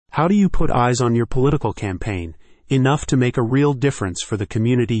How do you put eyes on your political campaign, enough to make a real difference for the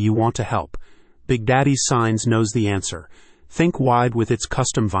community you want to help? Big Daddy's Signs knows the answer. Think wide with its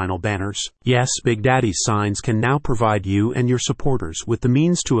custom vinyl banners. Yes, Big Daddy's Signs can now provide you and your supporters with the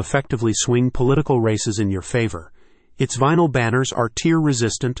means to effectively swing political races in your favor. Its vinyl banners are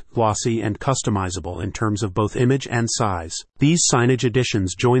tear-resistant, glossy, and customizable in terms of both image and size. These signage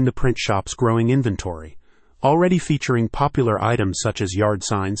additions join the print shop's growing inventory, already featuring popular items such as yard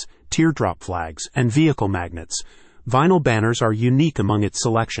signs, teardrop flags, and vehicle magnets. Vinyl banners are unique among its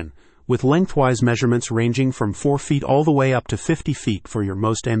selection, with lengthwise measurements ranging from 4 feet all the way up to 50 feet for your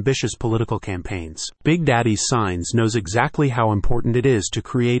most ambitious political campaigns. Big Daddy's Signs knows exactly how important it is to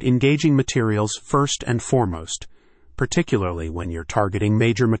create engaging materials first and foremost, particularly when you're targeting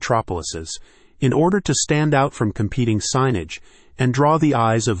major metropolises. In order to stand out from competing signage and draw the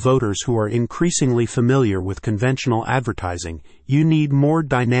eyes of voters who are increasingly familiar with conventional advertising, you need more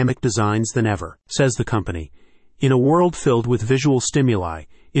dynamic designs than ever, says the company. In a world filled with visual stimuli,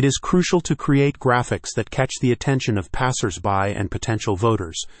 it is crucial to create graphics that catch the attention of passers-by and potential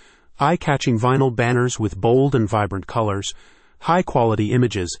voters. Eye-catching vinyl banners with bold and vibrant colors, high-quality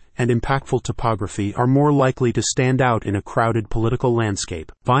images, and impactful typography are more likely to stand out in a crowded political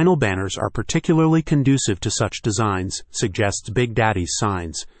landscape. Vinyl banners are particularly conducive to such designs, suggests Big Daddy's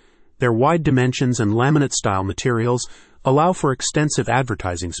Signs. Their wide dimensions and laminate-style materials allow for extensive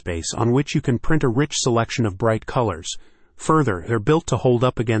advertising space on which you can print a rich selection of bright colors. Further, they're built to hold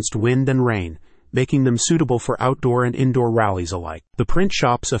up against wind and rain, making them suitable for outdoor and indoor rallies alike. The print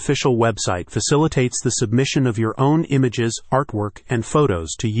shop's official website facilitates the submission of your own images, artwork, and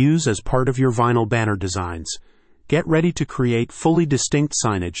photos to use as part of your vinyl banner designs. Get ready to create fully distinct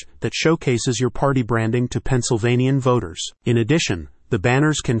signage that showcases your party branding to Pennsylvanian voters. In addition, the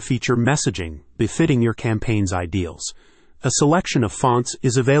banners can feature messaging befitting your campaign's ideals. A selection of fonts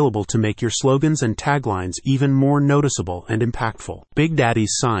is available to make your slogans and taglines even more noticeable and impactful. Big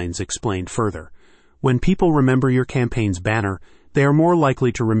Daddy's Signs explained further. When people remember your campaign's banner, they are more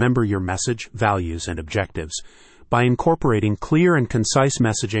likely to remember your message, values, and objectives. By incorporating clear and concise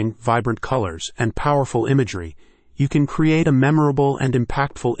messaging, vibrant colors, and powerful imagery, you can create a memorable and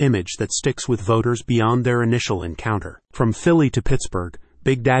impactful image that sticks with voters beyond their initial encounter. From Philly to Pittsburgh,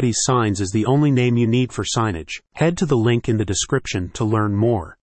 Big Daddy's Signs is the only name you need for signage. Head to the link in the description to learn more.